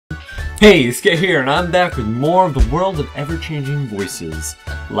Hey, Sket here, and I'm back with more of the world of ever-changing voices.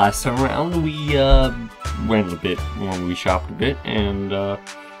 Last time around, we went a bit, we shopped a bit, and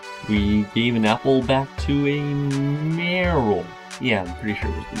we gave an apple back to a Meryl. Yeah, I'm pretty sure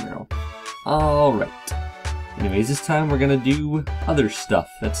it was the Meryl. Alright. Anyways, this time we're gonna do other stuff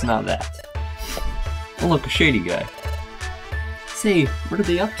that's not that. Oh look, a shady guy. Say, what are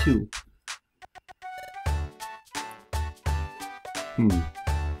they up to?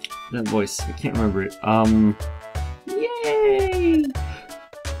 That voice, I can't remember it. Yay!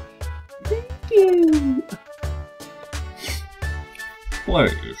 Thank you!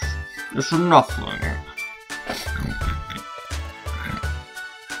 Please, it's nothing.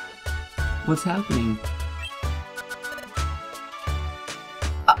 What's happening?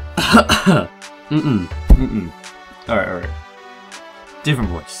 Alright. Different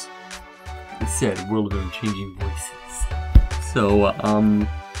voice. It said world of ever-changing voices. So,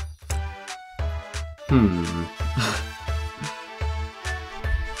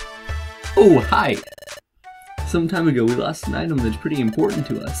 Oh, hi! Some time ago we lost an item that's pretty important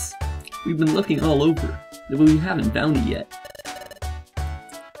to us. We've been looking all over, but we haven't found it yet.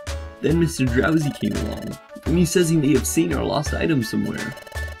 Then Mr. Drowsy came along, and he says he may have seen our lost item somewhere.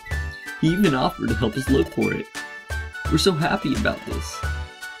 He even offered to help us look for it. We're so happy about this.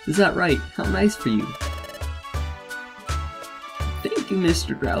 Is that right? How nice for you. Thank you,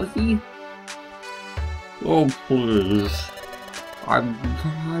 Mr. Drowsy. Oh, please. I'm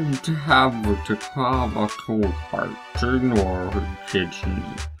trying to have her to carve a cold heart to ignore her kid's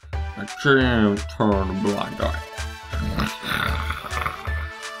need. I can't turn a blind eye.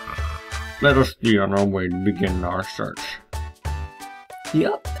 Let us be on our way to begin our search.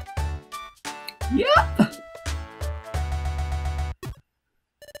 Yep.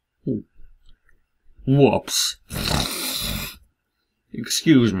 Whoops.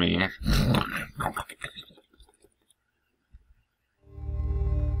 Excuse me.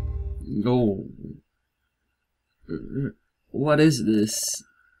 Oh. What is this?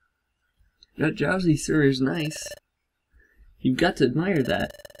 That Drowsy sir is nice. You've got to admire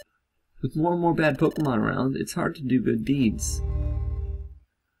that. With more and more bad Pokemon around, it's hard to do good deeds.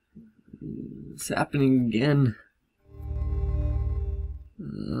 It's happening again.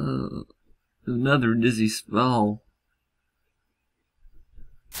 Another dizzy spell.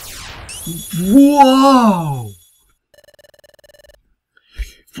 Whoa!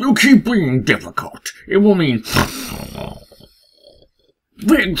 If you keep being difficult, it will mean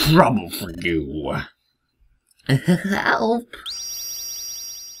big trouble for you. Help!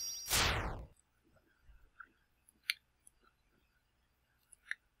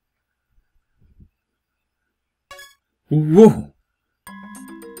 Whoa!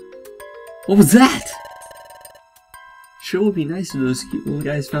 What was that? Sure would be nice if those cute little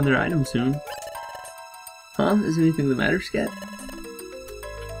guys found their item soon. Huh? Is anything the matter, Sket?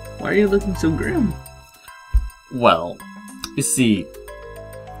 Why are you looking so grim? Well, you see,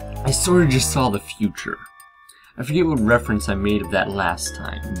 I sort of just saw the future. I forget what reference I made of that last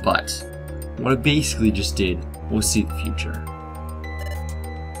time, but what I basically just did was see the future.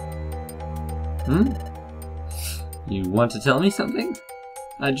 You want to tell me something?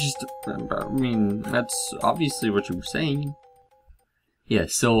 I mean, that's obviously what you were saying. Yeah,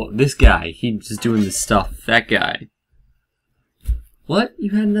 so this guy, he's just doing this stuff. That guy. What?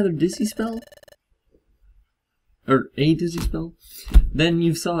 You had another dizzy spell? Or a dizzy spell? Then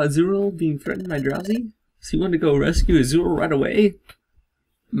you saw Azurill being threatened by Drowsy? So you wanted to go rescue Azurill right away?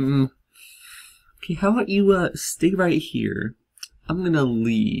 Okay, how about you stay right here? I'm gonna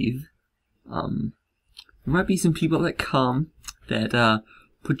leave. There might be some people that come that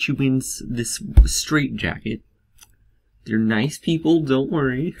put you in this straitjacket. They're nice people, don't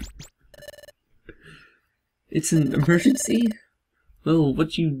worry. It's an emergency? Well,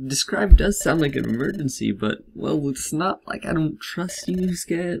 what you described does sound like an emergency, but, well, it's not like I don't trust you,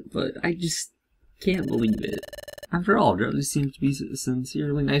 Sket, but I just can't believe it. After all, Drowsy seems to be a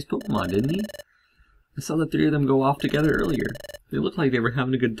sincerely nice Pokemon, didn't he? I saw the three of them go off together earlier. They looked like they were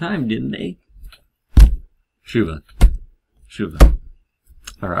having a good time, didn't they? Shuvah.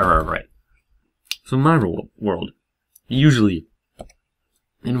 Alright. So my world usually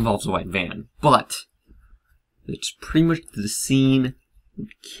involves a white van, but it's pretty much the scene of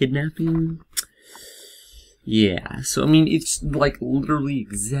kidnapping. Yeah, so I mean, it's like literally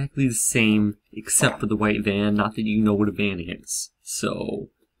exactly the same except for the white van, not that you know what a van is. So,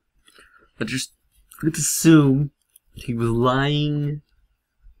 let's assume he was lying,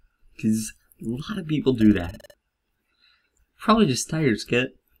 because a lot of people do that. Probably just tired, Sket.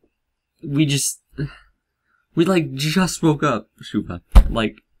 We just woke up, Shuvah.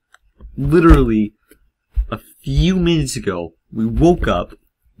 Like, Literally, a few minutes ago, we woke up,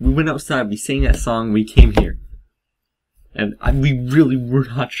 we went outside, we sang that song, we came here. And we really were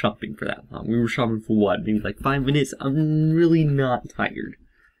not shopping for that long. We were shopping for what? Maybe like 5 minutes? I'm really not tired.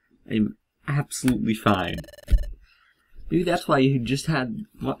 I'm absolutely fine. Maybe that's why you just had...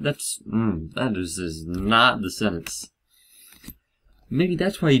 that is not the sentence. Maybe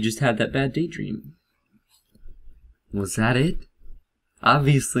that's why you just had that bad daydream. Was that it?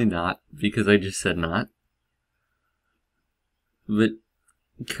 Obviously not, because I just said not. But...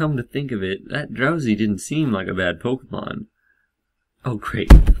 come to think of it, that Drowsy didn't seem like a bad Pokemon. Oh,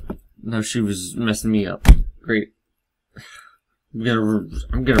 great. Now she was messing me up. Great.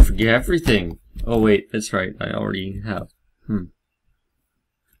 I'm gonna forget everything. Oh, wait, that's right. I already have.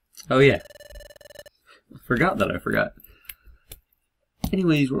 Oh, yeah. I forgot that I forgot.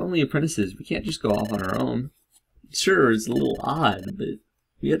 Anyways, we're only apprentices. We can't just go off on our own. Sure, it's a little odd, but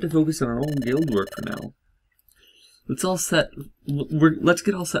we have to focus on our own guild work for now. Let's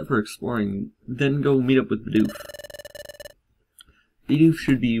get all set for exploring, then go meet up with Bidoof. Bidoof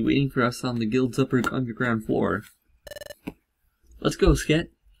should be waiting for us on the guild's upper underground floor. Let's go, Sket.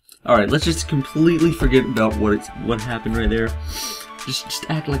 Alright, let's just completely forget about what happened right there. Just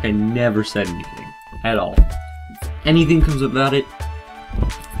act like I never said anything. At all. If anything comes about it,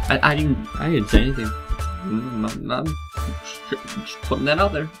 I didn't say anything. I'm just putting that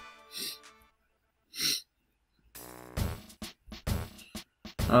out there.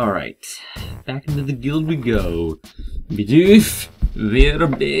 Alright, back into the guild we go. Bidoof, we're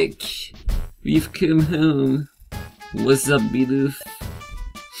back. We've come home. What's up, Bidoof?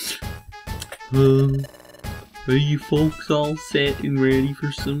 Are you folks all set and ready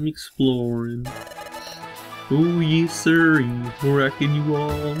for some exploring? Oh yes, sir, I reckon you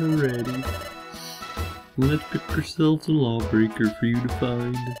all are ready. Let's pick ourselves a lawbreaker for you to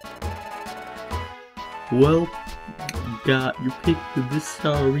find. Well, got your pick of this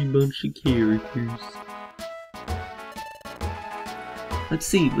sorry bunch of characters. Let's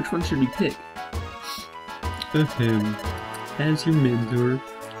see, which one should we pick? Ahem. As your mentor,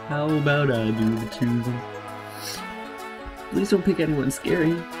 how about I do the choosing? Please don't pick anyone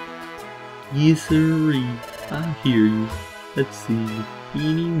scary. Yes, sirree. I hear you. Let's see.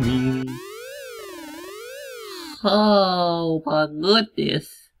 Eeny, meeny. Oh my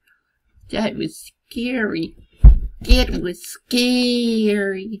goodness. That was scary. It was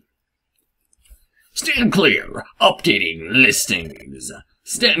scary. Stand clear, updating listings.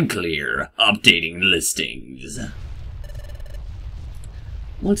 Stand clear, updating listings.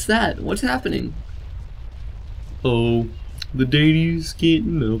 What's that? What's happening? Oh, the data's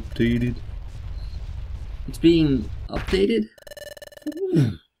getting updated. It's being updated?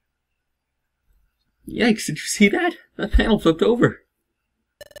 Ooh. Yikes, did you see that? That panel flipped over.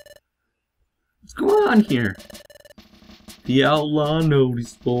 What's going on here? The Outlaw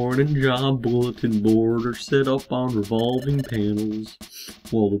Notice Board and Job Bulletin Board are set up on revolving panels.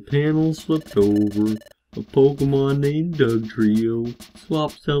 While the panels flipped over, a Pokemon named Dugtrio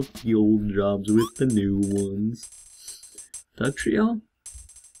swaps out the old jobs with the new ones. Dugtrio?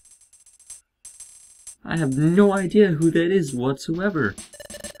 I have no idea who that is whatsoever.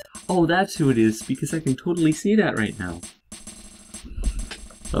 Oh, that's who it is, because I can totally see that right now.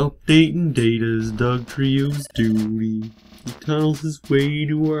 Updating data is Dugtrio's duty. He tunnels his way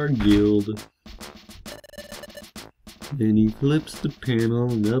to our guild. Then he flips the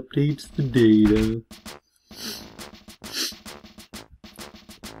panel and updates the data.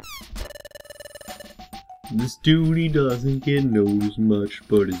 This duty doesn't get noticed much,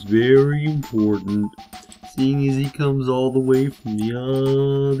 but is very important, seeing as he comes all the way from the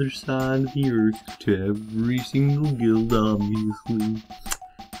other side of the earth to every single guild, obviously.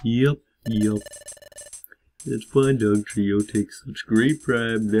 Yep. That's why Dugtrio takes such great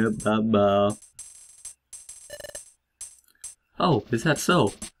pride. Oh, is that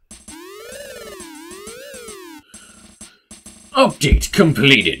so? Update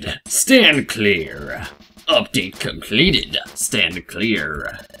completed. Stand clear. Update completed. Stand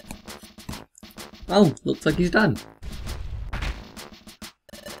clear. Oh, looks like he's done.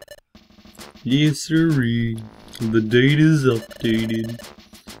 Yes, sirree. The data's updated.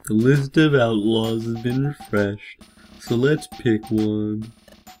 The list of outlaws has been refreshed, so let's pick one.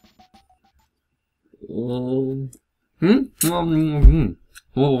 Oh.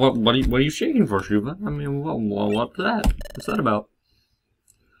 Well, what are you shaking for, Shuvah? I mean, what's that? What's that about?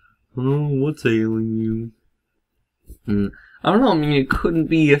 Oh, what's ailing you? I don't know, I mean, it couldn't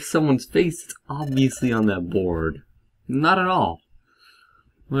be if someone's face is obviously on that board. Not at all.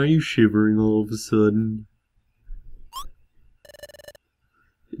 Why are you shivering all of a sudden?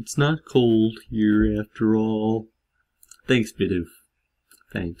 It's not cold here after all. Thanks, Bidiv.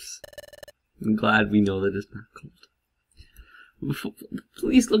 Thanks. I'm glad we know that it's not cold.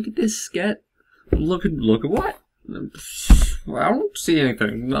 Please look at this, Sket. Look at what? I don't see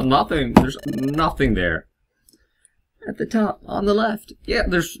anything. Nothing. There's nothing there. At the top, on the left. Yeah,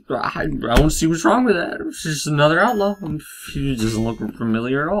 I don't see what's wrong with that. It's just another outlaw. He doesn't look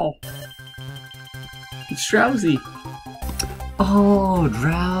familiar at all. It's Drowsy. Oh,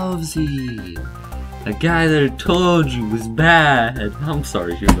 Drowsy. The guy that I told you was bad. I'm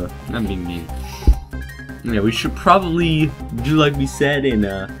sorry, Shuvah. I'm being mean. Yeah, we should probably do like we said and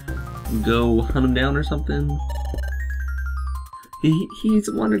go hunt him down or something. He's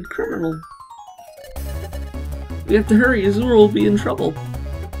a wanted criminal. We have to hurry, Azura will be in trouble.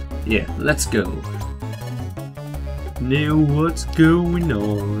 Yeah, let's go. Now what's going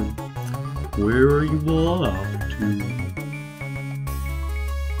on? Where are you all off to?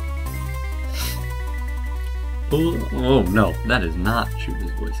 Oh no, that is not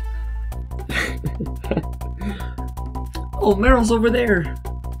Shuvah's voice. Oh, Meryl's over there.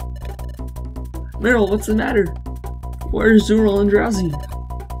 Meryl, what's the matter? Where's Azura and Drowsy?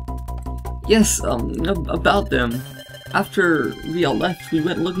 Yes, about them. After we all left, we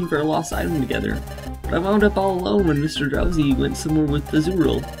went looking for a lost item together. But I wound up all alone when Mr. Drowsy went somewhere with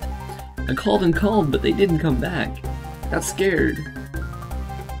Azura. I called and called, but they didn't come back. Got scared.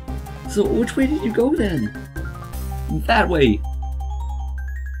 So which way did you go then? That way.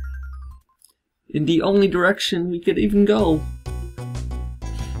 In the only direction we could even go.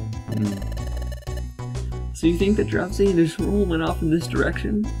 So you think that Drowsy and his rule went off in this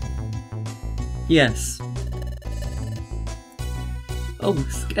direction? Yes. Oh,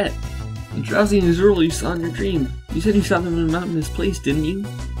 Sket. Drowsy and his rule you saw in your dream. You said you saw them in a mountainous place, didn't you?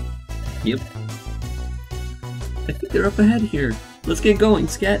 Yep. I think they're up ahead here. Let's get going,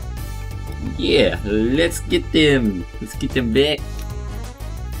 Sket. Yeah, let's get them. Let's get them back.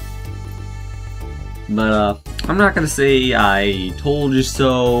 But, I'm not gonna say I told you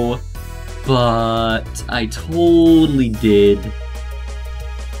so, but I totally did.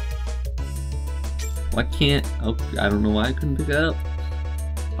 Why can't... Oh, I don't know why I couldn't pick it up.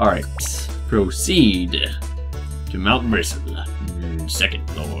 Alright, proceed to Mount Bristle, 2nd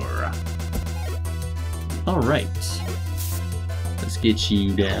floor. Alright, let's get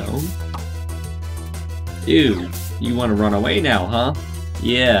you down. Dude, you want to run away now, huh?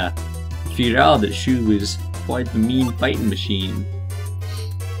 Yeah, figured out that Shu is quite the mean fighting machine.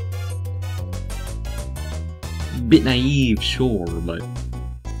 Bit naive, sure, but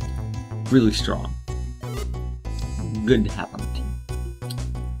really strong. Good to have on the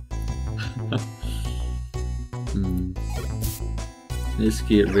team. Let's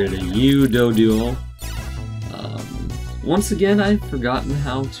get rid of you, Doduo. Once again, I've forgotten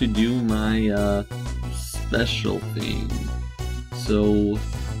how to do my special thing. So,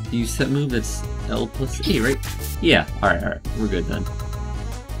 you set move that's L plus A, right? Yeah, alright, we're good then.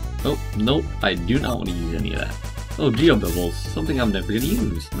 Oh, nope, I do not want to use any of that. Oh, Geo Bubbles, something I'm never gonna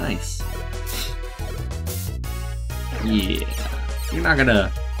use. Nice. Yeah, you're not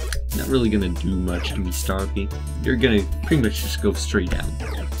really gonna do much to me, Starpy. You're gonna pretty much just go straight down.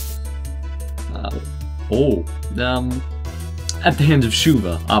 At the hands of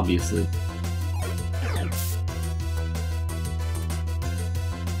Shuvah, obviously.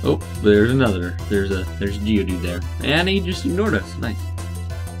 Oh, there's another. There's Geodude there, and he just ignored us. Nice.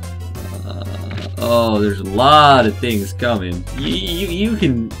 Oh, there's a lot of things coming. You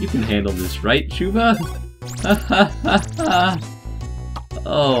can handle this, right, Shuvah?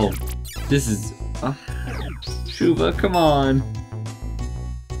 Oh, this is Shuvah. Come on.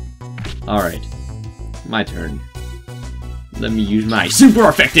 All right, my turn. Let me use my super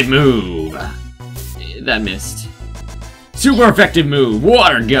effective move. That missed. Super effective move,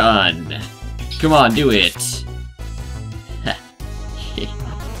 water gun. Come on, do it.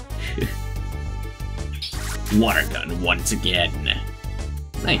 Water gun once again.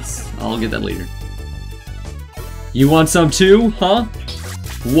 Nice. I'll get that later. You want some too, huh?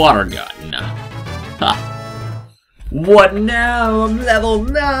 Water gun. Ha. What now? I'm level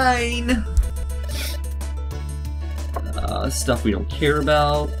 9. Stuff we don't care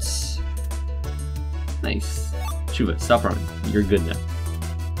about. Nice. Shuvah, stop running. You're good now.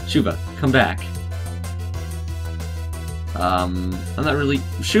 Shuvah, come back. I'm not really...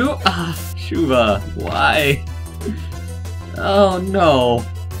 Shuvah, why? Oh, no.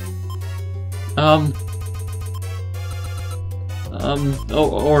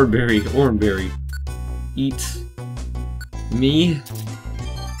 Oh, Oranberry. Eat me?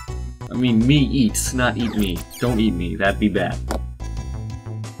 I mean, me eats, not eat me. Don't eat me, that'd be bad.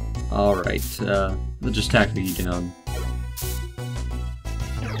 Alright, let's just tackle you down.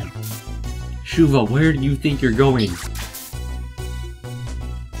 Shuvah, where do you think you're going?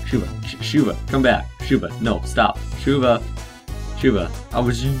 Shuvah, come back. Shuvah, no, stop. Shuvah, I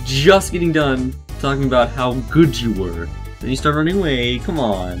was just getting done talking about how good you were. Then you start running away. Come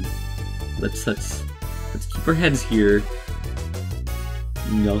on. Let's keep our heads here.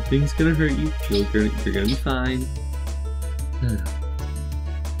 Nothing's gonna hurt you. You're gonna be fine.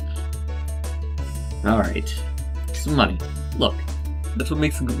 Alright. Some money. Look, that's what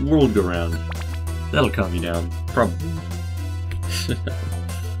makes the world go round. That'll calm you down. Probably.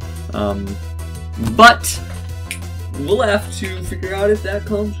 But we'll have to figure out if that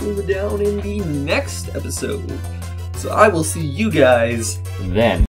calms Shuvah down in the next episode. So I will see you guys then.